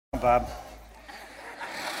Bob.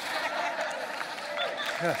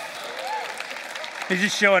 He's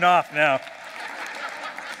just showing off now.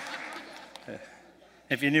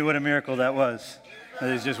 If you knew what a miracle that was,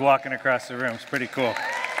 that he's just walking across the room. It's pretty cool.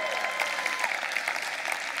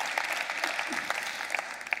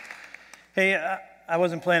 Hey, I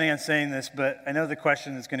wasn't planning on saying this, but I know the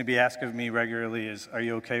question that's going to be asked of me regularly is, are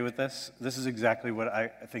you okay with this? This is exactly what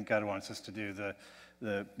I think God wants us to do, the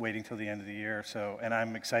waiting till the end of the year or so. And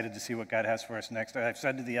I'm excited to see what God has for us next. I've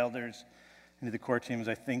said to the elders and to the core teams,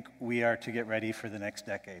 I think we are to get ready for the next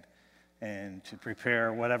decade and to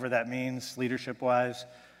prepare whatever that means leadership-wise.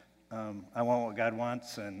 I want what God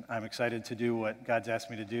wants, and I'm excited to do what God's asked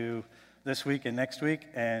me to do this week and next week.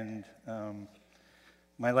 And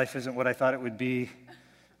my life isn't what I thought it would be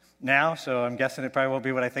now, so I'm guessing it probably won't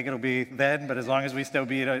be what I think it'll be then, but as long as we still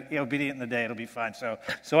be obedient in the day, it'll be fine.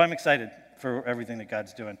 So I'm excited for everything that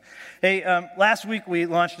God's doing. Hey, last week we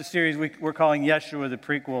launched a series we're calling Yeshua the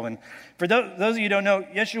Prequel, and for those of you who don't know,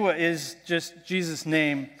 Yeshua is just Jesus'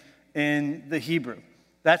 name in the Hebrew.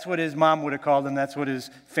 That's what his mom would have called him. That's what his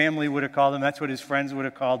family would have called him. That's what his friends would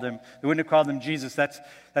have called him. They wouldn't have called him Jesus. That's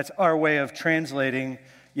our way of translating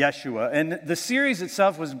Yeshua. And the series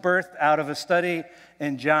itself was birthed out of a study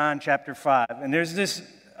in John chapter 5. And there's this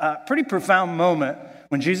pretty profound moment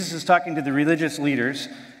when Jesus is talking to the religious leaders,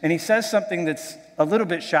 and he says something that's a little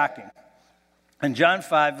bit shocking. In John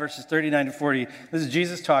 5, verses 39 to 40, this is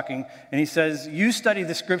Jesus talking, and he says, "You study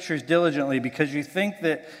the scriptures diligently because you think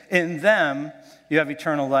that in them you have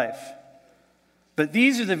eternal life. But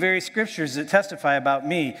these are the very scriptures that testify about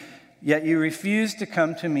me, yet you refuse to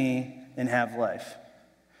come to me and have life."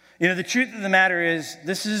 You know, the truth of the matter is,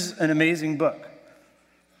 this is an amazing book.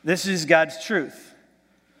 This is God's truth.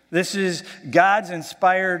 This is God's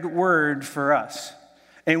inspired word for us.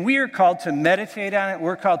 And we are called to meditate on it.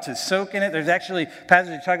 We're called to soak in it. There's actually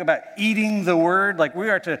passages that talk about eating the word. Like we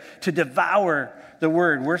are to devour the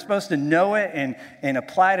word. We're supposed to know it and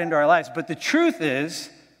apply it into our lives. But the truth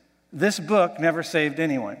is, this book never saved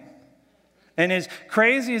anyone. And as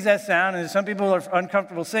crazy as that sounds, and some people are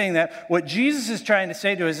uncomfortable saying that, what Jesus is trying to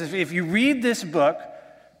say to us is if you read this book,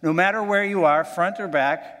 no matter where you are, front or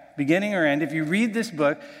back, beginning or end, if you read this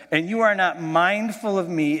book and you are not mindful of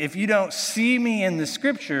me, if you don't see me in the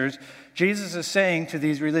scriptures, Jesus is saying to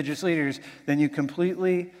these religious leaders, then you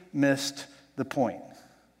completely missed the point.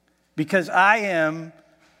 Because I am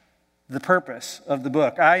the purpose of the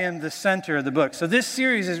book. I am the center of the book. So this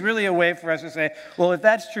series is really a way for us to say, well, if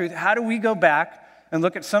that's true, how do we go back and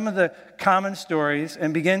look at some of the common stories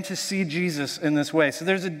and begin to see Jesus in this way? So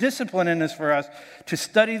there's a discipline in this for us to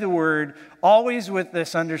study the word, always with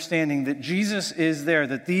this understanding that Jesus is there,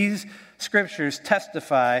 that these scriptures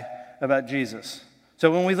testify about Jesus.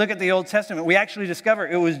 So when we look at the Old Testament, we actually discover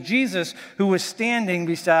it was Jesus who was standing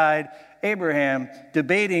beside Abraham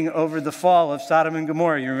debating over the fall of Sodom and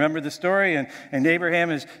Gomorrah. You remember the story? And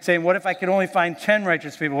Abraham is saying, what if I could only find 10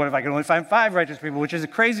 righteous people? What if I could only find 5 righteous people? Which is a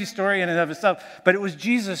crazy story in and of itself. But it was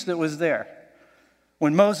Jesus that was there.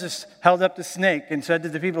 When Moses held up the snake and said to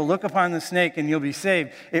the people, look upon the snake and you'll be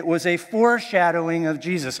saved, it was a foreshadowing of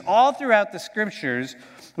Jesus. All throughout the scriptures,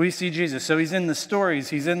 we see Jesus. So he's in the stories,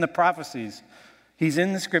 he's in the prophecies, he's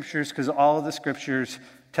in the scriptures because all of the scriptures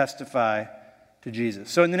testify to Jesus.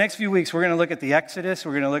 So in the next few weeks, we're going to look at the Exodus.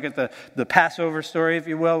 We're going to look at the Passover story, if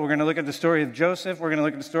you will. We're going to look at the story of Joseph. We're going to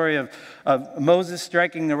look at the story of Moses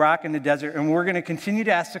striking the rock in the desert. And we're going to continue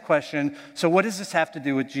to ask the question, so what does this have to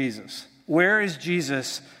do with Jesus? Where is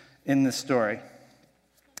Jesus in this story?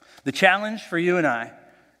 The challenge for you and I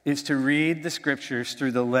is to read the scriptures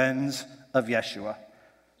through the lens of Yeshua.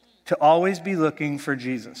 To always be looking for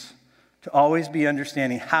Jesus. To always be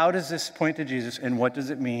understanding, how does this point to Jesus and what does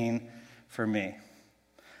it mean for me?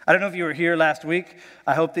 I don't know if you were here last week.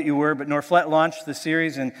 I hope that you were, but Norflet launched the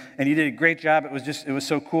series, and he did a great job. It was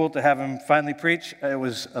so cool to have him finally preach. It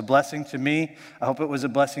was a blessing to me. I hope it was a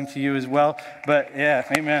blessing to you as well. But yeah,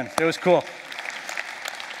 amen. It was cool.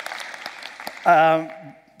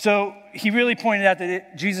 So he really pointed out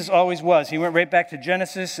that Jesus always was. He went right back to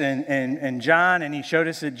Genesis and John, and he showed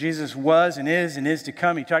us that Jesus was and is to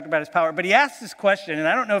come. He talked about his power. But he asked this question, and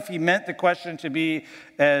I don't know if he meant the question to be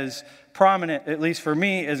as prominent, at least for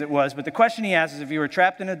me, as it was. But the question he asked is, if you were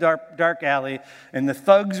trapped in a dark alley and the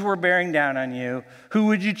thugs were bearing down on you, who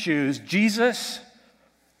would you choose, Jesus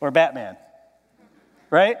or Batman?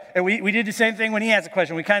 Right? And we did the same thing when he asked the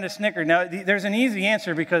question. We kind of snickered. Now, there's an easy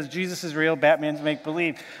answer because Jesus is real, Batman's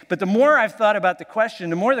make-believe. But the more I've thought about the question,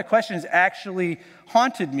 the more the question's actually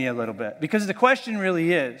haunted me a little bit. Because the question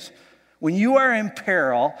really is, when you are in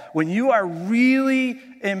peril, when you are really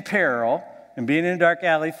in peril, and being in a dark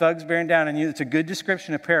alley, thugs bearing down on you. It's a good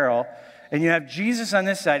description of peril. And you have Jesus on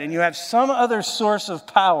this side, and you have some other source of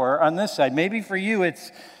power on this side. Maybe for you,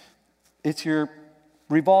 it's your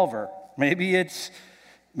revolver. Maybe it's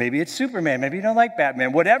Superman. Maybe you don't like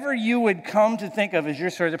Batman. Whatever you would come to think of as your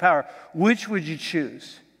source of power, which would you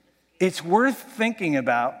choose? It's worth thinking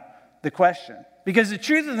about the question. Because the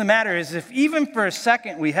truth of the matter is, if even for a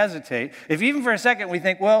second we hesitate, if even for a second we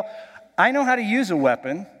think, well, I know how to use a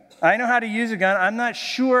weapon, I know how to use a gun, I'm not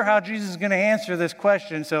sure how Jesus is going to answer this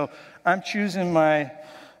question, so I'm choosing my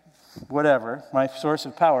whatever, my source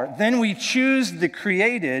of power. Then we choose the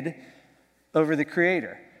created over the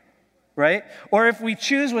creator, right? Or if we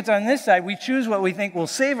choose what's on this side, we choose what we think will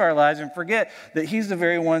save our lives and forget that he's the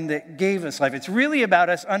very one that gave us life. It's really about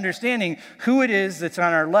us understanding who it is that's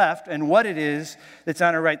on our left and what it is that's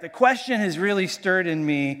on our right. The question has really stirred in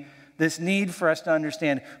me this need for us to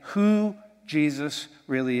understand who Jesus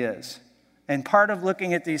really is. And part of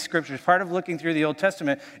looking at these scriptures, part of looking through the Old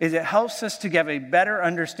Testament, is it helps us to have a better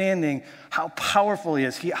understanding how powerful he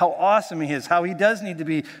is, how awesome he is, how he does need to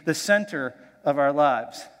be the center of our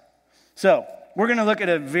lives. So, we're going to look at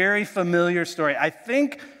a very familiar story. I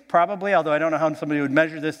think probably, although I don't know how somebody would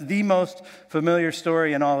measure this, the most familiar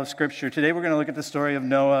story in all of Scripture. Today we're going to look at the story of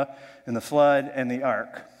Noah and the flood and the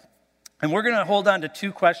ark. And we're going to hold on to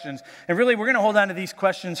two questions. And really, we're going to hold on to these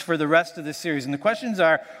questions for the rest of this series. And the questions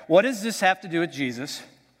are, what does this have to do with Jesus?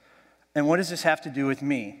 And what does this have to do with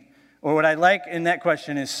me? Or what I like in that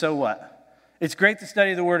question is, so what? It's great to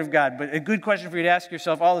study the Word of God, but a good question for you to ask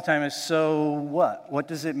yourself all the time is, so what? What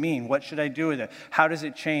does it mean? What should I do with it? How does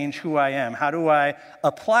it change who I am? How do I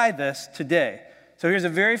apply this today? So here's a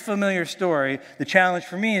very familiar story. The challenge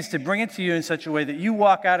for me is to bring it to you in such a way that you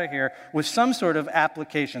walk out of here with some sort of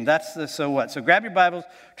application. That's the so what. So grab your Bibles,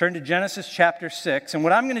 turn to Genesis chapter 6. And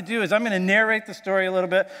what I'm going to do is I'm going to narrate the story a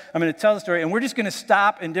little bit. I'm going to tell the story. And we're just going to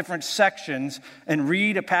stop in different sections and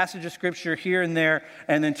read a passage of Scripture here and there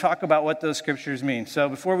and then talk about what those Scriptures mean. So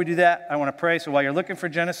before we do that, I want to pray. So while you're looking for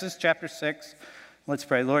Genesis chapter 6, let's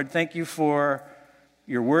pray. Lord, thank you for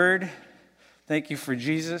your word. Thank you for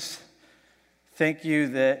Jesus. Thank you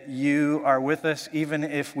that you are with us even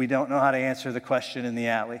if we don't know how to answer the question in the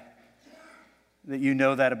alley. That you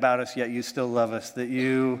know that about us, yet you still love us. That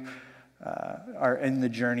you are in the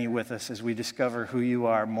journey with us as we discover who you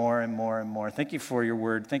are more and more and more. Thank you for your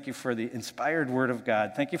word. Thank you for the inspired word of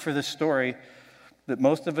God. Thank you for the story that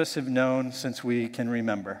most of us have known since we can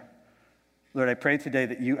remember. Lord, I pray today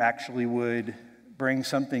that you actually would bring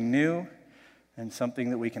something new and something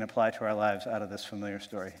that we can apply to our lives out of this familiar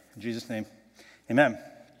story. In Jesus' name. Amen.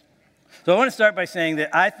 So I want to start by saying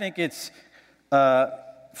that I think it's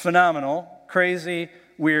phenomenal, crazy,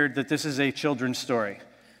 weird that this is a children's story.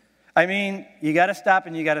 I mean, you got to stop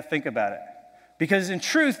and you got to think about it. Because in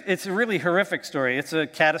truth, it's a really horrific story. It's a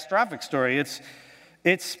catastrophic story.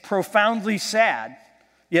 It's profoundly sad.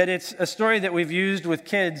 Yet it's a story that we've used with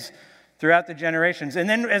kids throughout the generations. And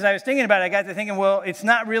then as I was thinking about it, I got to thinking, well, it's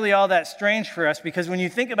not really all that strange for us because when you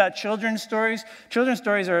think about children's stories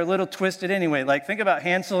are a little twisted anyway. Like, think about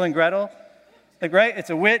Hansel and Gretel. Like, right?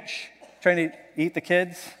 It's a witch trying to eat the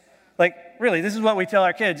kids. Like, really, this is what we tell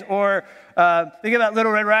our kids. Or think about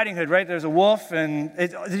Little Red Riding Hood, right? There's a wolf, and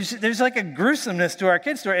there's like a gruesomeness to our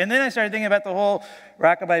kids' story. And then I started thinking about the whole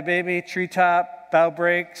Rockabye Baby, Treetop, Bough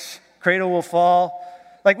Breaks, Cradle Will Fall.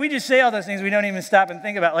 Like, we just say all those things, we don't even stop and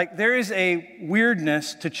think about. Like, there is a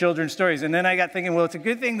weirdness to children's stories. And then I got thinking, well, it's a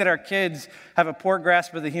good thing that our kids have a poor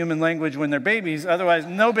grasp of the human language when they're babies. Otherwise,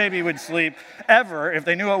 no baby would sleep ever if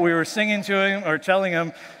they knew what we were singing to them or telling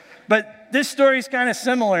them. But this story is kind of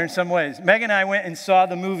similar in some ways. Meg and I went and saw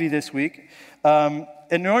the movie this week. And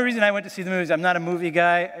the only reason I went to see the movie is I'm not a movie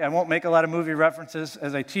guy. I won't make a lot of movie references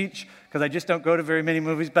as I teach because I just don't go to very many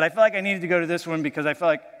movies. But I felt like I needed to go to this one because I felt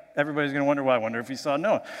like everybody's going to wonder, well, I wonder if you saw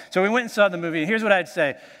Noah. So we went and saw the movie, and here's what I'd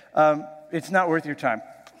say. It's not worth your time.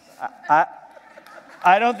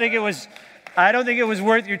 I don't think it was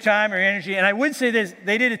worth your time or energy. And I would say this,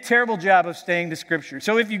 they did a terrible job of staying to Scripture.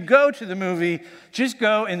 So if you go to the movie, just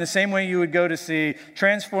go in the same way you would go to see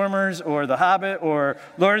Transformers or The Hobbit or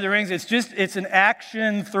Lord of the Rings. It's an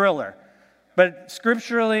action thriller. But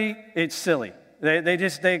scripturally, it's silly.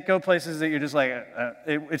 They go places that you're just like,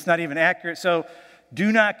 it's not even accurate. So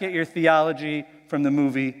do not get your theology from the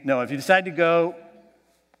movie. No, if you decide to go,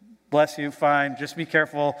 bless you, fine. Just be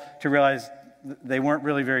careful to realize they weren't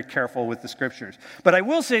really very careful with the Scriptures. But I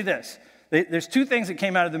will say this. There's two things that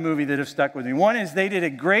came out of the movie that have stuck with me. One is they did a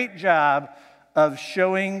great job of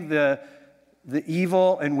showing the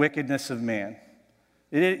evil and wickedness of man.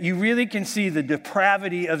 You really can see the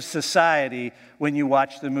depravity of society when you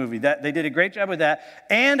watch the movie. They did a great job with that.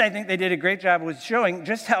 And I think they did a great job with showing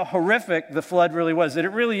just how horrific the flood really was, that it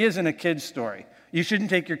really isn't a kid's story. You shouldn't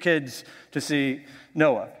take your kids to see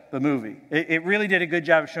Noah, the movie. It really did a good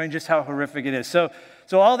job of showing just how horrific it is. So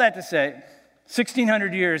all that to say,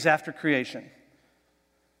 1,600 years after creation,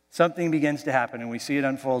 something begins to happen, and we see it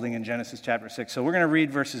unfolding in Genesis chapter 6. So we're going to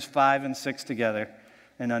read verses 5 and 6 together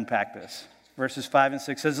and unpack this. Verses 5 and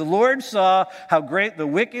 6 says, "The Lord saw how great the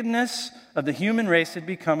wickedness of the human race had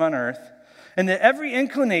become on earth, and that every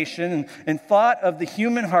inclination and thought of the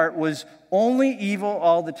human heart was only evil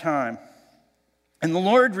all the time. And the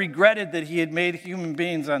Lord regretted that he had made human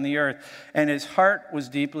beings on the earth, and his heart was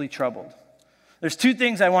deeply troubled." There's two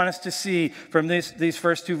things I want us to see from these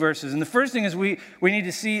first two verses. And the first thing is we need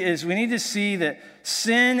to see that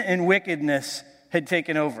sin and wickedness had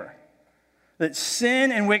taken over. That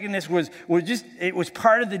sin and wickedness was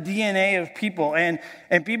part of the DNA of people, and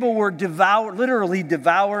people were literally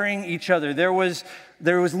devouring each other. There was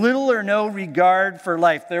little or no regard for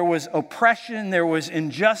life. There was oppression, there was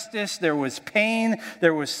injustice, there was pain,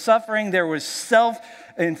 there was suffering, there was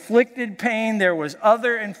self-inflicted pain, there was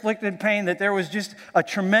other-inflicted pain, that there was just a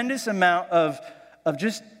tremendous amount of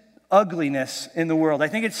just ugliness in the world. I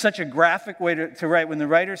think it's such a graphic way to write when the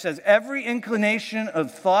writer says, every inclination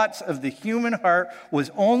of thoughts of the human heart was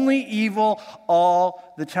only evil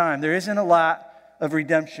all the time. There isn't a lot of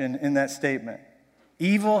redemption in that statement.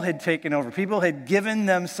 Evil had taken over. People had given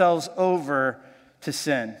themselves over to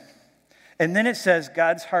sin. And then it says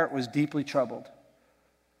God's heart was deeply troubled.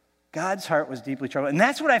 God's heart was deeply troubled. And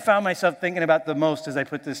that's what I found myself thinking about the most as I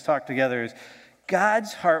put this talk together is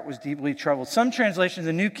God's heart was deeply troubled. Some translations,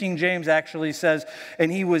 the New King James actually says,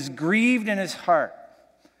 and he was grieved in his heart.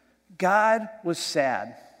 God was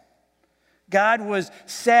sad. God was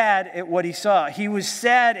sad at what he saw. He was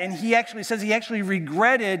sad, and he actually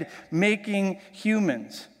regretted making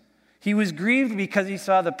humans. He was grieved because he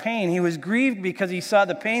saw the pain. He was grieved because he saw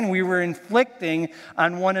the pain we were inflicting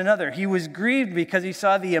on one another. He was grieved because he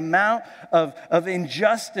saw the amount of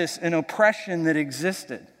injustice and oppression that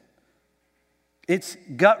existed. It's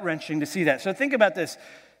gut-wrenching to see that. So think about this.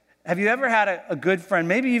 Have you ever had a good friend,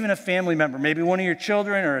 maybe even a family member, maybe one of your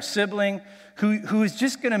children or a sibling, who is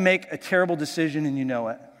just going to make a terrible decision and you know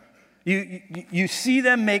it? You see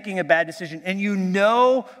them making a bad decision and you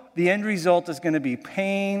know the end result is going to be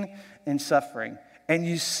pain and suffering. And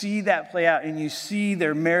you see that play out, and you see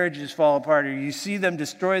their marriages fall apart, or you see them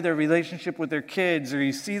destroy their relationship with their kids, or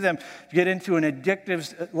you see them get into an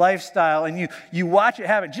addictive lifestyle, and you watch it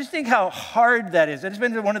happen. Just think how hard that is. It's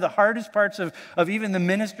been one of the hardest parts of even the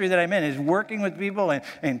ministry that I'm in, is working with people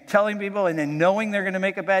and telling people, and then knowing they're going to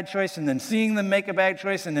make a bad choice, and then seeing them make a bad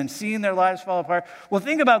choice, and then seeing their lives fall apart. Well,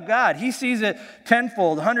 think about God. He sees it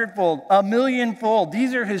tenfold, 100-fold, a millionfold.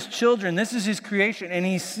 These are his children. This is his creation, and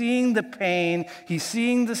he's seeing the pain. He's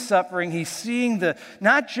seeing the suffering. He's seeing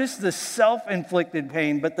not just the self-inflicted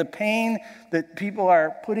pain, but the pain that people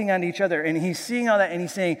are putting on each other. And he's seeing all that, and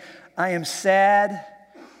he's saying, I am sad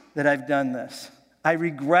that I've done this. I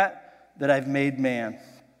regret that I've made man.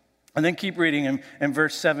 And then keep reading in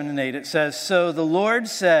verse 7 and 8. It says, "So the Lord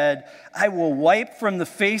said, I will wipe from the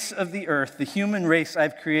face of the earth the human race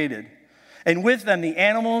I've created, and with them the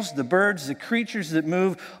animals, the birds, the creatures that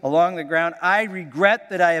move along the ground. I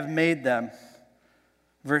regret that I have made them."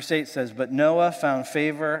 Verse 8 says, "But Noah found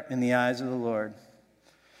favor in the eyes of the Lord."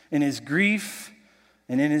 In his grief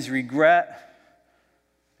and in his regret,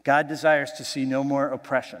 God desires to see no more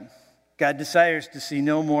oppression. God desires to see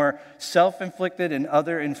no more self-inflicted and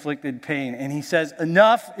other-inflicted pain. And he says,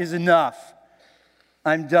 enough is enough.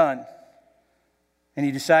 I'm done. And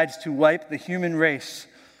he decides to wipe the human race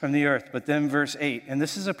from the earth. But then verse 8, and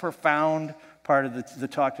this is a profound part of the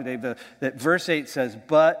talk today, that verse 8 says,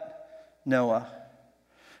 "But Noah."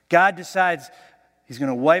 God decides he's going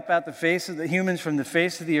to wipe out the face of the humans from the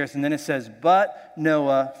face of the earth. And then it says, "But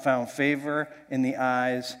Noah found favor in the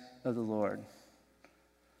eyes of the Lord."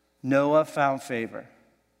 Noah found favor.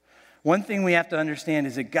 One thing we have to understand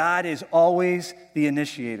is that God is always the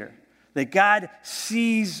initiator. That God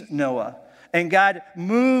sees Noah. And God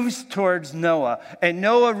moves towards Noah. And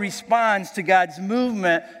Noah responds to God's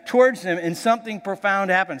movement towards him, and something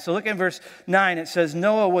profound happens. So look at verse 9. It says,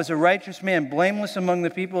 "Noah was a righteous man, blameless among the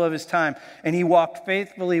people of his time, and he walked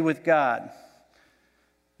faithfully with God."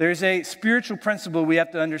 There's a spiritual principle we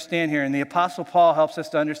have to understand here, and the Apostle Paul helps us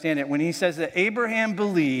to understand it when he says that Abraham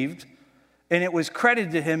believed, and it was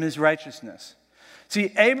credited to him as righteousness.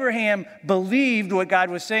 See, Abraham believed what God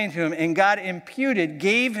was saying to him, and God imputed,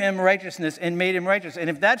 gave him righteousness, and made him righteous. And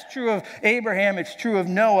if that's true of Abraham, it's true of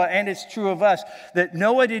Noah, and it's true of us, that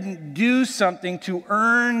Noah didn't do something to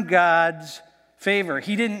earn God's favor.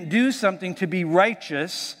 He didn't do something to be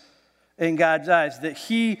righteous in God's eyes, that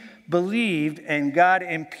he believed, and God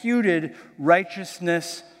imputed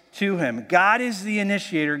righteousness to him. God is the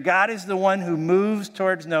initiator. God is the one who moves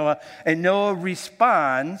towards Noah, and Noah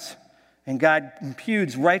responds, and God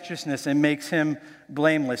imputes righteousness and makes him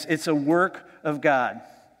blameless. It's a work of God.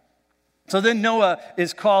 So then Noah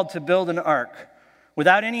is called to build an ark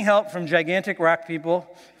without any help from gigantic rock people.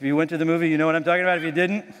 If you went to the movie, you know what I'm talking about. If you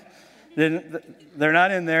didn't, then they're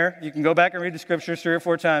not in there. You can go back and read the scriptures 3 or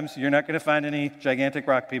 4 times. You're not going to find any gigantic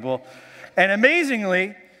rock people. And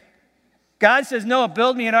amazingly, God says, Noah,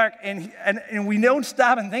 build me an ark. And we don't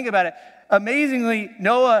stop and think about it. Amazingly,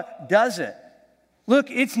 Noah does it.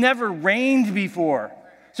 Look, it's never rained before.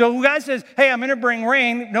 So when God says, hey, I'm going to bring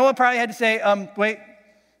rain, Noah probably had to say, wait,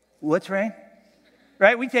 what's rain?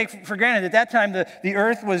 Right? We take for granted at that time the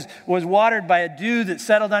earth was watered by a dew that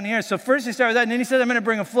settled on the earth. So first he started with that, and then he said, I'm going to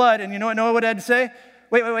bring a flood. And you know what Noah would have had to say?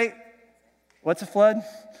 Wait. What's a flood?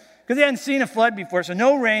 Because he hadn't seen a flood before, so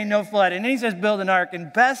no rain, no flood. And then he says, build an ark.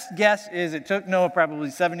 And best guess is it took Noah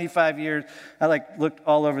probably 75 years. I looked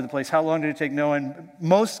all over the place. How long did it take Noah? And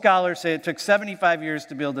most scholars say it took 75 years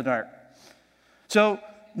to build an ark. So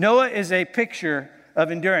Noah is a picture of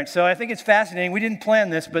endurance. So I think it's fascinating. We didn't plan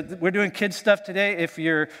this, but we're doing kids stuff today. If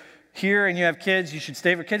you're here and you have kids, you should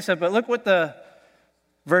stay for kids stuff. But look what the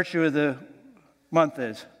virtue of the month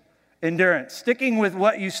is. Endurance, sticking with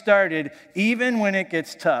what you started, even when it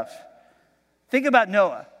gets tough. Think about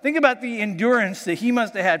Noah. Think about the endurance that he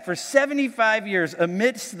must have had for 75 years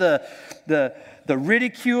amidst the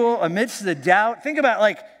ridicule, amidst the doubt. Think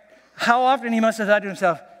about how often he must have thought to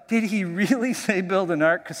himself, did he really say build an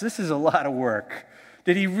ark? Because this is a lot of work.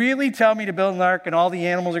 Did he really tell me to build an ark and all the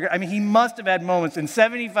animals are... he must have had moments. In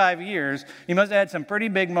 75 years, he must have had some pretty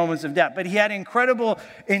big moments of doubt. But he had incredible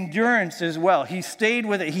endurance as well. He stayed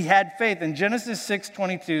with it. He had faith. And Genesis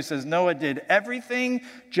 6:22 says, Noah did everything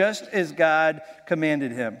just as God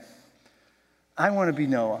commanded him. I want to be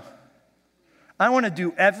Noah. I want to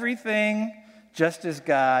do everything just as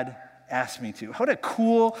God asked me to. What a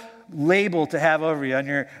cool label to have over you on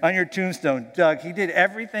your tombstone. Doug, he did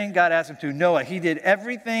everything God asked him to. Noah, he did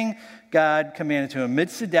everything God commanded to him.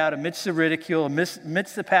 Amidst the doubt, amidst the ridicule,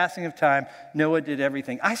 amidst the passing of time, Noah did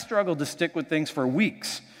everything. I struggled to stick with things for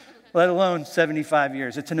weeks, let alone 75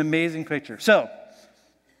 years. It's an amazing picture. So,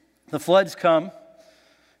 the floods come,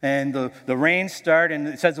 and the rains start, and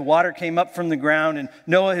it says the water came up from the ground, and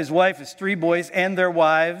Noah, his wife, his 3 boys, and their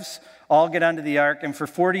wives all get onto the ark, and for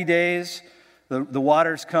 40 days, the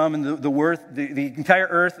waters come, and the entire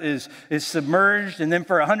earth is submerged, and then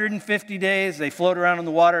for 150 days, they float around in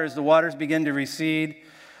the water as the waters begin to recede.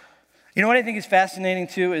 You know what I think is fascinating,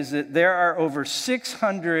 too, is that there are over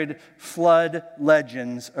 600 flood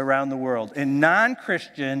legends around the world. In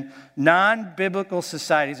non-Christian, non-biblical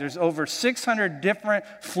societies, there's over 600 different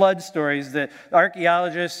flood stories that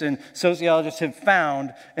archaeologists and sociologists have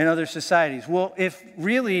found in other societies. Well, if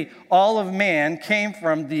really all of man came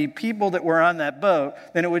from the people that were on that boat,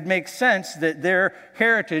 then it would make sense that their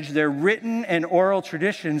heritage, their written and oral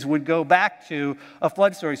traditions would go back to a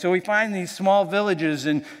flood story. So we find these small villages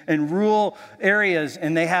and rural areas,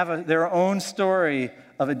 and they have their own story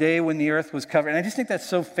of a day when the earth was covered. And I just think that's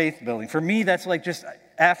so faith-building. For me, that's just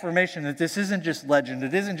affirmation that this isn't just legend.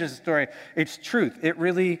 It isn't just a story. It's truth. It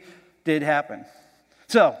really did happen.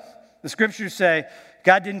 So, the scriptures say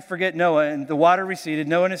God didn't forget Noah, and the water receded.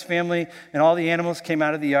 Noah and his family and all the animals came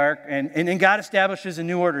out of the ark, and then God establishes a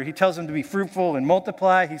new order. He tells them to be fruitful and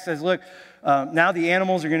multiply. He says, look, now the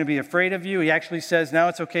animals are going to be afraid of you. He actually says now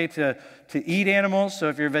it's okay to eat animals. So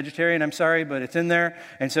if you're a vegetarian, I'm sorry, but it's in there.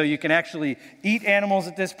 And so you can actually eat animals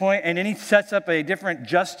at this point. And then he sets up a different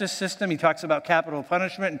justice system. He talks about capital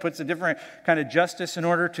punishment and puts a different kind of justice in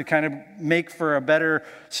order to kind of make for a better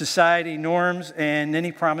society norms. And then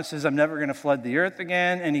he promises, I'm never going to flood the earth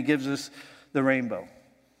again. And he gives us the rainbow.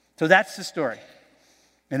 So that's the story.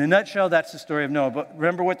 In a nutshell, that's the story of Noah. But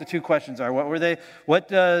remember what the 2 questions are. What were they? What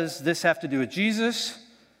does this have to do with Jesus?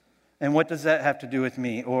 And what does that have to do with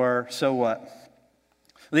me? Or so what?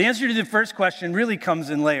 Well, the answer to the first question really comes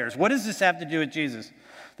in layers. What does this have to do with Jesus?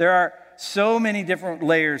 There are so many different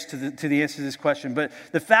layers to the answer to this question. But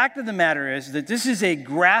the fact of the matter is that this is a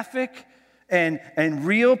graphic and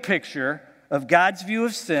real picture of God's view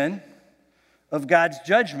of sin, of God's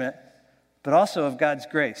judgment, but also of God's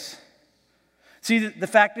grace. See, the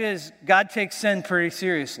fact is, God takes sin pretty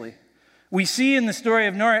seriously. We see in the story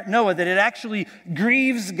of Noah that it actually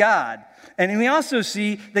grieves God. And we also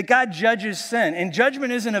see that God judges sin. And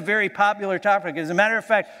judgment isn't a very popular topic. As a matter of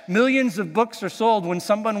fact, millions of books are sold when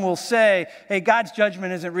someone will say, hey, God's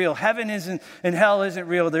judgment isn't real. Heaven isn't and hell isn't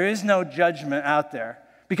real. There is no judgment out there.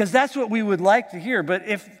 Because that's what we would like to hear. But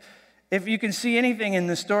if you can see anything in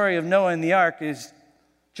the story of Noah and the ark, is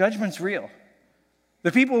judgment's real.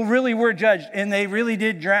 The people really were judged, and they really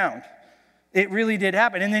did drown. It really did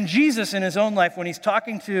happen. And then Jesus in his own life, when he's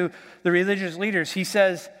talking to the religious leaders, he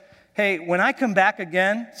says, hey, when I come back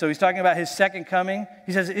again, so he's talking about his second coming,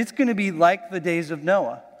 he says, it's going to be like the days of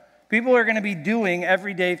Noah. People are going to be doing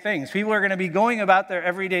everyday things. People are going to be going about their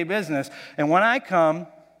everyday business. And when I come,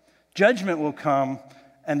 judgment will come,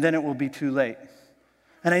 and then it will be too late.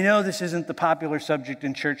 And I know this isn't the popular subject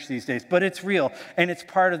in church these days, but it's real, and it's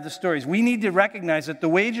part of the stories. We need to recognize that the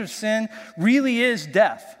wage of sin really is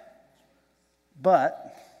death.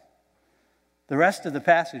 But the rest of the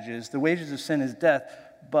passage is, the wages of sin is death,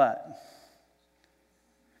 but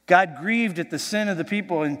God grieved at the sin of the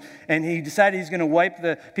people, and he decided he's going to wipe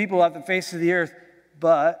the people off the face of the earth.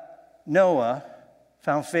 But Noah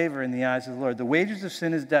found favor in the eyes of the Lord. The wages of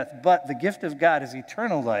sin is death, but the gift of God is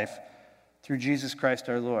eternal life through Jesus Christ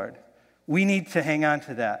our Lord. We need to hang on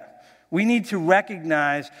to that. We need to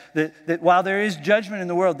recognize that while there is judgment in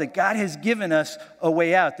the world, that God has given us a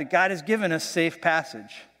way out, that God has given us safe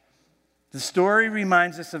passage. The story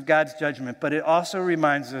reminds us of God's judgment, but it also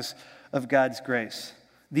reminds us of God's grace.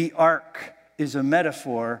 The ark is a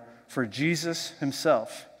metaphor for Jesus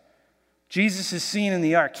himself. Jesus is seen in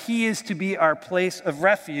the ark. He is to be our place of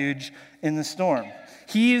refuge in the storm.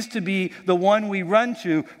 He is to be the one we run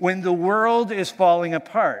to when the world is falling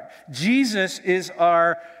apart. Jesus is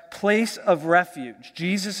our place of refuge.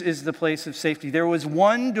 Jesus is the place of safety. There was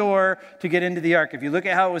one door to get into the ark. If you look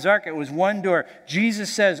at how it was one door.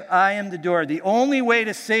 Jesus says, I am the door. The only way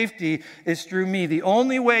to safety is through me. The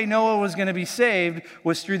only way Noah was going to be saved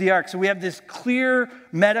was through the ark. So we have this clear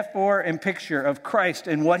metaphor and picture of Christ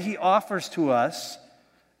and what he offers to us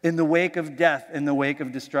in the wake of death, in the wake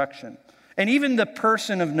of destruction. And even the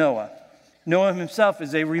person of Noah himself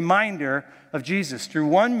is a reminder of Jesus. Through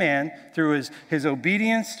one man, through his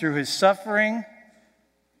obedience, through his suffering,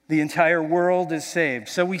 the entire world is saved.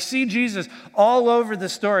 So we see Jesus all over the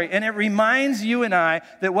story, and it reminds you and I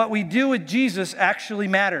that what we do with Jesus actually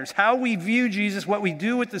matters. How we view Jesus, what we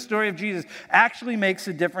do with the story of Jesus, actually makes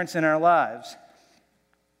a difference in our lives.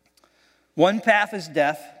 One path is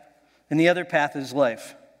death, and the other path is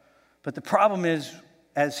life. But the problem is,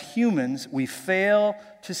 as humans, we fail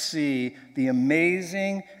to see the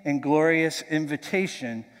amazing and glorious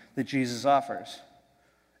invitation that Jesus offers.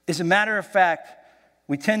 As a matter of fact,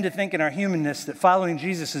 we tend to think in our humanness that following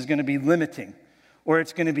Jesus is going to be limiting, or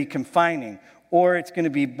it's going to be confining, or it's going to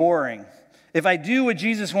be boring. If I do what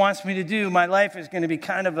Jesus wants me to do, my life is going to be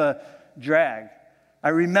kind of a drag. I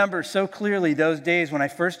remember so clearly those days when I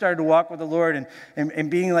first started to walk with the Lord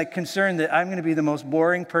and being like concerned that I'm going to be the most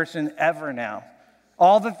boring person ever now.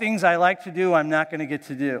 All the things I like to do, I'm not going to get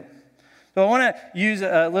to do. So I want to use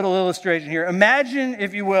a little illustration here. Imagine,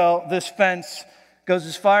 if you will, this fence goes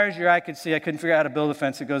as far as your eye could see. I couldn't figure out how to build a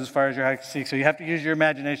fence that goes as far as your eye could see, so you have to use your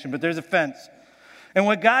imagination, but there's a fence. And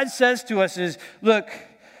what God says to us is, look,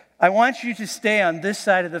 I want you to stay on this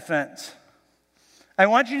side of the fence. I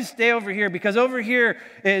want you to stay over here, because over here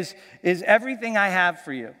is everything I have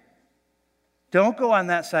for you. Don't go on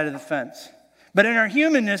that side of the fence. But in our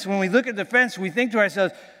humanness, when we look at the fence, we think to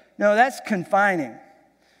ourselves, no, that's confining.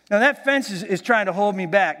 Now, that fence is trying to hold me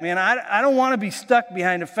back, man. I don't want to be stuck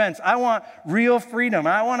behind a fence. I want real freedom.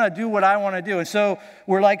 I want to do what I want to do. And so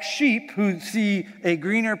we're like sheep who see a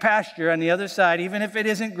greener pasture on the other side, even if it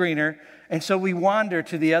isn't greener. And so we wander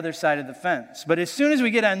to the other side of the fence. But as soon as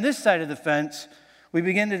we get on this side of the fence, we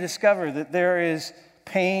begin to discover that there is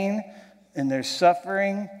pain, and there's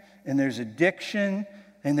suffering, and there's addiction,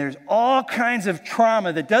 and there's all kinds of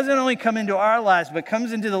trauma that doesn't only come into our lives, but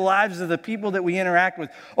comes into the lives of the people that we interact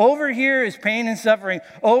with. Over here is pain and suffering.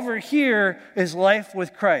 Over here is life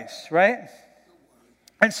with Christ, right?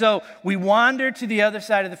 And so we wander to the other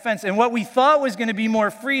side of the fence. And what we thought was going to be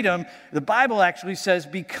more freedom, the Bible actually says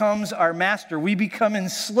becomes our master. We become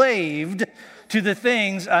enslaved to the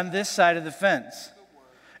things on this side of the fence.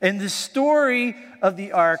 And the story of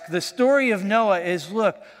the ark, the story of Noah is,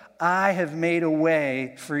 look, I have made a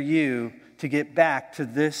way for you to get back to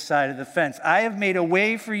this side of the fence. I have made a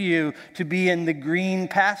way for you to be in the green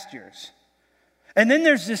pastures. And then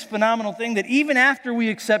there's this phenomenal thing that even after we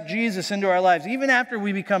accept Jesus into our lives, even after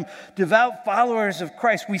we become devout followers of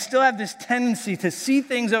Christ, we still have this tendency to see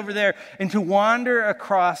things over there and to wander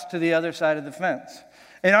across to the other side of the fence.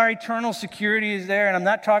 And our eternal security is there, and I'm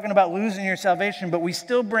not talking about losing your salvation, but we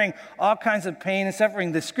still bring all kinds of pain and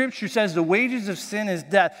suffering. The scripture says the wages of sin is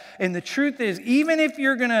death. And the truth is, even if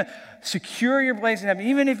you're going to secure your place in heaven,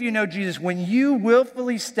 even if you know Jesus, when you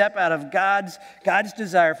willfully step out of God's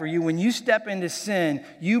desire for you, when you step into sin,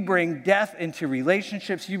 you bring death into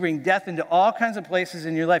relationships, you bring death into all kinds of places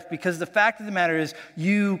in your life, because the fact of the matter is,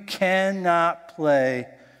 you cannot play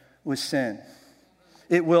with sin.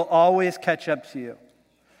 It will always catch up to you.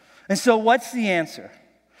 And so what's the answer?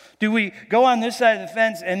 Do we go on this side of the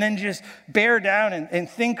fence and then just bear down and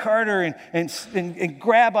think harder and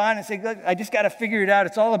grab on and say, look, I just got to figure it out.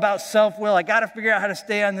 It's all about self-will. I got to figure out how to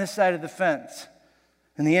stay on this side of the fence.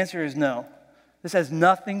 And the answer is no. This has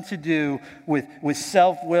nothing to do with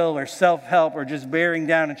self-will or self-help or just bearing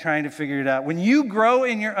down and trying to figure it out. When you grow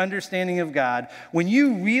in your understanding of God, when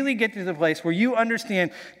you really get to the place where you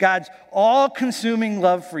understand God's all-consuming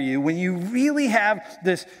love for you, when you really have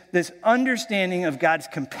this understanding of God's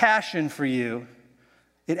compassion for you,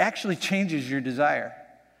 it actually changes your desire.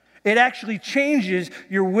 It actually changes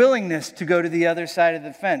your willingness to go to the other side of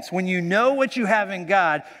the fence. When you know what you have in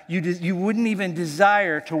God, you wouldn't even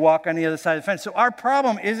desire to walk on the other side of the fence. So our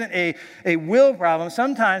problem isn't a will problem.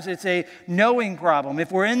 Sometimes it's a knowing problem.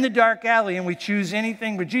 If we're in the dark alley and we choose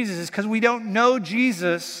anything but Jesus, it's because we don't know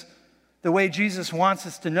Jesus the way Jesus wants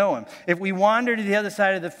us to know him. If we wander to the other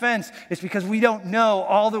side of the fence, it's because we don't know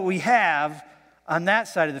all that we have on that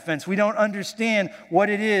side of the fence. We don't understand what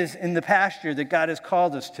it is in the pasture that God has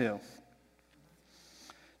called us to.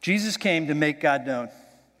 Jesus came to make God known.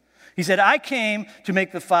 He said, I came to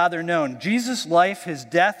make the Father known. Jesus' life, his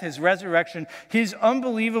death, his resurrection, his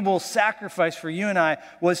unbelievable sacrifice for you and I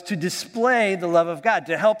was to display the love of God,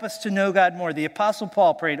 to help us to know God more. The Apostle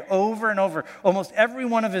Paul prayed over and over. Almost every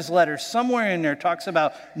one of his letters, somewhere in there, talks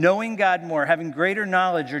about knowing God more, having greater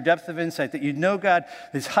knowledge or depth of insight, that you'd know God,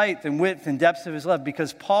 his height and width and depths of his love,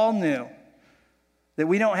 because Paul knew that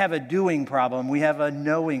we don't have a doing problem, we have a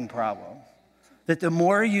knowing problem. That the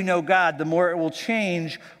more you know God, the more it will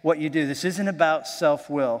change what you do. This isn't about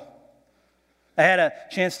self-will. I had a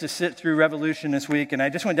chance to sit through Revolution this week, and I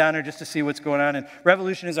just went down there just to see what's going on. And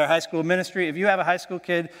Revolution is our high school ministry. If you have a high school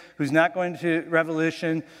kid who's not going to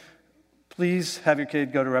Revolution, please have your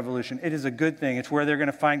kid go to Revolution. It is a good thing. It's where they're going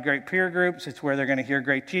to find great peer groups. It's where they're going to hear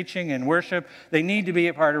great teaching and worship. They need to be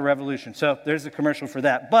a part of Revolution. So there's a commercial for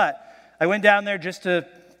that. But I went down there just to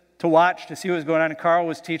watch, to see what was going on. And Carl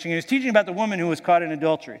was teaching. He was teaching about the woman who was caught in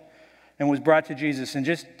adultery and was brought to Jesus. And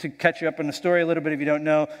just to catch you up on the story a little bit, if you don't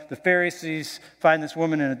know, the Pharisees find this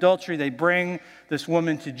woman in adultery. They bring this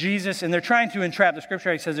woman to Jesus, and they're trying to entrap. The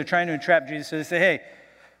scripture says they're trying to entrap Jesus. So they say, hey,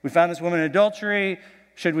 we found this woman in adultery.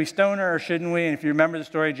 Should we stone her or shouldn't we? And if you remember the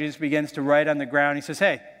story, Jesus begins to write on the ground. He says,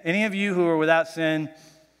 hey, any of you who are without sin,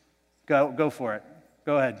 go for it.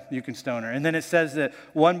 Go ahead, you can stone her. And then it says that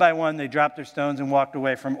one by one, they dropped their stones and walked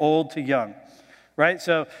away from old to young, right?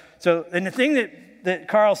 So, and the thing that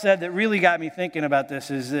Carl said that really got me thinking about this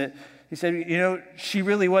is that he said, she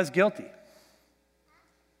really was guilty.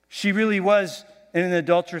 She really was in an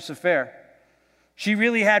adulterous affair. She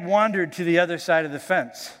really had wandered to the other side of the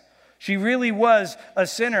fence. She really was a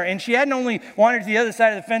sinner. And she hadn't only wandered to the other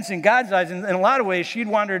side of the fence in God's eyes. In a lot of ways, she'd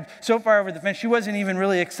wandered so far over the fence, she wasn't even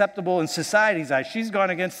really acceptable in society's eyes. She's gone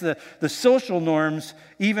against the social norms,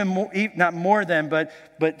 even more, not more than, but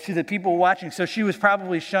to the people watching. So she was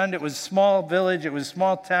probably shunned. It was a small village. It was a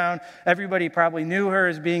small town. Everybody probably knew her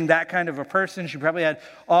as being that kind of a person. She probably had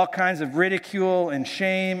all kinds of ridicule and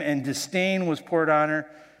shame and disdain was poured on her.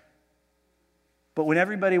 But when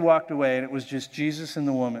everybody walked away and it was just Jesus and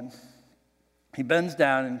the woman, he bends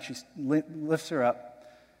down and she lifts her up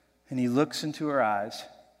and he looks into her eyes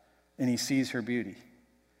and he sees her beauty.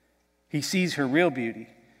 He sees her real beauty.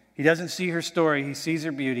 He doesn't see her story. He sees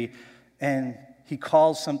her beauty and he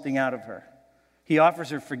calls something out of her. He offers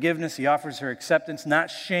her forgiveness. He offers her acceptance, not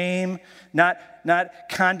shame, not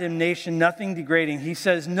condemnation, nothing degrading. He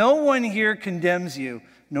says, no one here condemns you,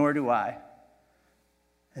 nor do I.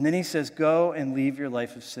 And then he says, go and leave your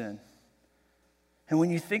life of sin. And when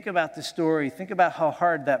you think about the story, think about how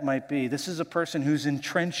hard that might be. This is a person who's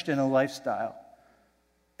entrenched in a lifestyle.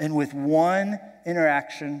 And with one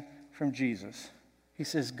interaction from Jesus, he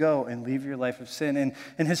says, go and leave your life of sin.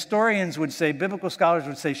 And historians would say, biblical scholars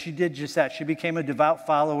would say, she did just that. She became a devout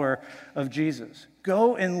follower of Jesus.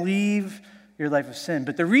 Go and leave your life of sin.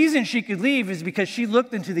 But the reason she could leave is because she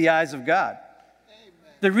looked into the eyes of God.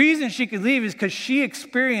 The reason she could leave is because she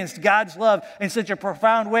experienced God's love in such a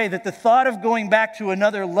profound way that the thought of going back to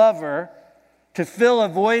another lover to fill a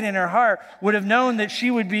void in her heart would have known that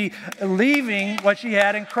she would be leaving what she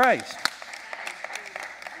had in Christ.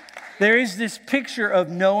 There is this picture of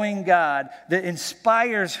knowing God that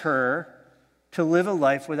inspires her to live a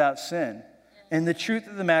life without sin. And the truth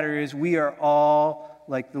of the matter is, we are all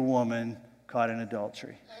like the woman caught in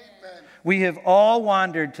adultery. Amen. We have all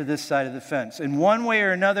wandered to this side of the fence. In one way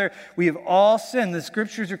or another, we have all sinned. The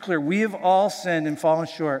scriptures are clear. We have all sinned and fallen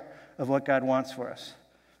short of what God wants for us.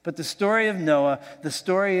 But the story of Noah, the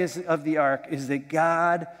story of the ark, is that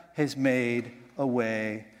God has made a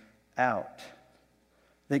way out.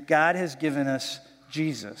 That God has given us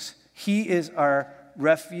Jesus. He is our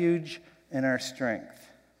refuge and our strength.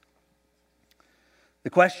 The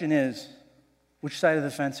question is, which side of the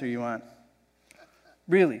fence are you on?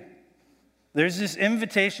 Really. There's this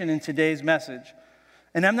invitation in today's message.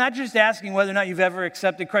 And I'm not just asking whether or not you've ever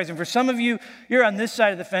accepted Christ. And for some of you, you're on this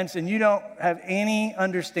side of the fence and you don't have any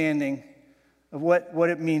understanding of what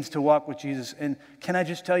it means to walk with Jesus. And can I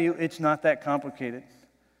just tell you, it's not that complicated.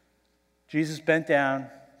 Jesus bent down,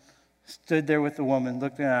 stood there with the woman,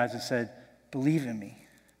 looked in her eyes and said, "Believe in me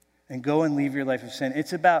and go and leave your life of sin."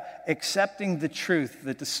 It's about accepting the truth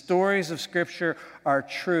that the stories of Scripture are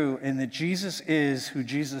true and that Jesus is who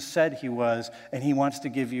Jesus said he was, and he wants to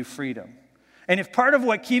give you freedom. And if part of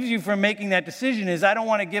what keeps you from making that decision is, I don't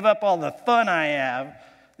want to give up all the fun I have,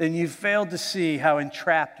 then you've failed to see how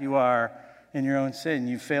entrapped you are in your own sin.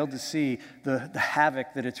 You've failed to see the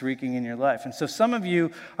havoc that it's wreaking in your life. And so some of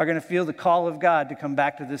you are going to feel the call of God to come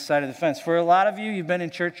back to this side of the fence. For a lot of you, you've been in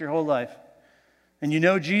church your whole life. And you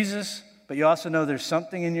know Jesus, but you also know there's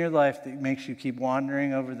something in your life that makes you keep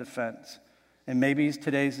wandering over the fence. And maybe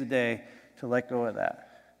today's the day to let go of that.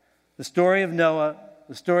 The story of Noah,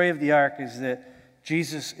 the story of the ark, is that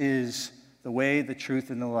Jesus is the way, the truth,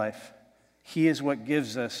 and the life. He is what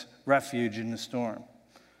gives us refuge in the storm.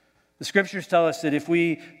 The scriptures tell us that if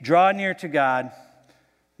we draw near to God,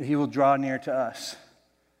 that he will draw near to us.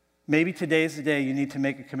 Maybe today's the day you need to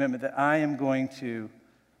make a commitment that I am going to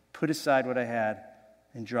put aside what I had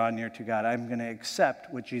and draw near to God. I'm going to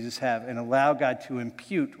accept what Jesus has and allow God to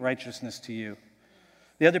impute righteousness to you.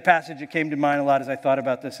 The other passage that came to mind a lot as I thought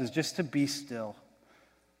about this is just to be still.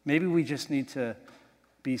 Maybe we just need to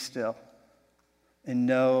be still and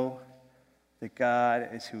know that God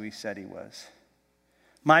is who he said he was.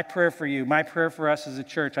 My prayer for you, my prayer for us as a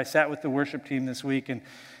church, I sat with the worship team this week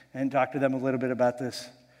and talked to them a little bit about this.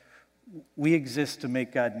 We exist to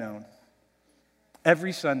make God known.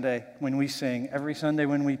 Every Sunday when we sing, every Sunday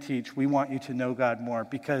when we teach, we want you to know God more,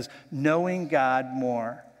 because knowing God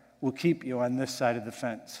more will keep you on this side of the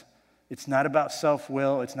fence. It's not about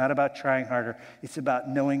self-will. It's not about trying harder. It's about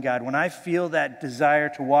knowing God. When I feel that desire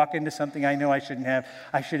to walk into something I know I shouldn't have,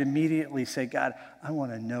 I should immediately say, God, I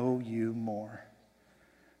want to know you more.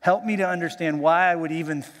 Help me to understand why I would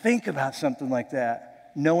even think about something like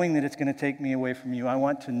that, knowing that it's going to take me away from you. I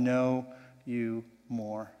want to know you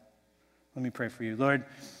more. Let me pray for you. Lord,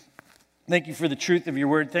 thank you for the truth of your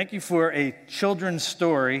word. Thank you for a children's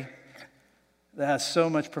story that has so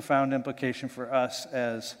much profound implication for us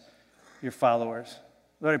as your followers.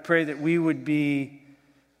 Lord, I pray that we would be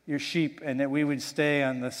your sheep and that we would stay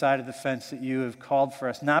on the side of the fence that you have called for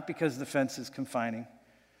us, not because the fence is confining,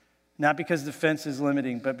 not because the fence is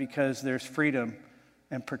limiting, but because there's freedom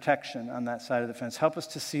and protection on that side of the fence. Help us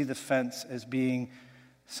to see the fence as being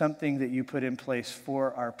something that you put in place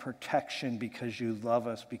for our protection because you love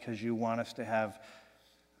us, because you want us to have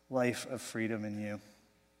life of freedom in you.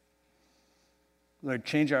 Lord,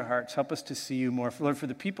 change our hearts. Help us to see you more. Lord, for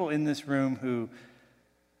the people in this room who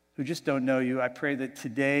just don't know you, I pray that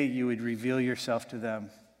today you would reveal yourself to them.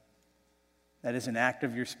 That is an act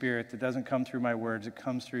of your Spirit that doesn't come through my words, it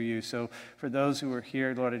comes through you. So for those who are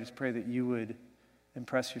here, Lord, I just pray that you would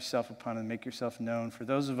impress yourself upon them, make yourself known. For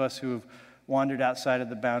those of us who have wandered outside of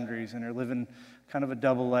the boundaries and are living kind of a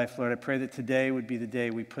double life, Lord, I pray that today would be the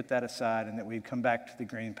day we put that aside and that we'd come back to the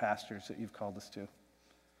green pastures that you've called us to.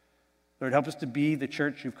 Lord, help us to be the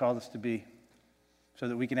church you've called us to be so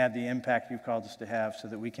that we can have the impact you've called us to have, so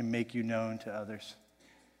that we can make you known to others.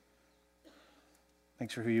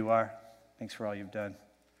 Thanks for who you are. Thanks for all you've done.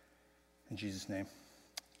 In Jesus' name,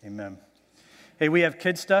 amen. Hey, we have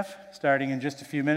kids stuff starting in just a few minutes.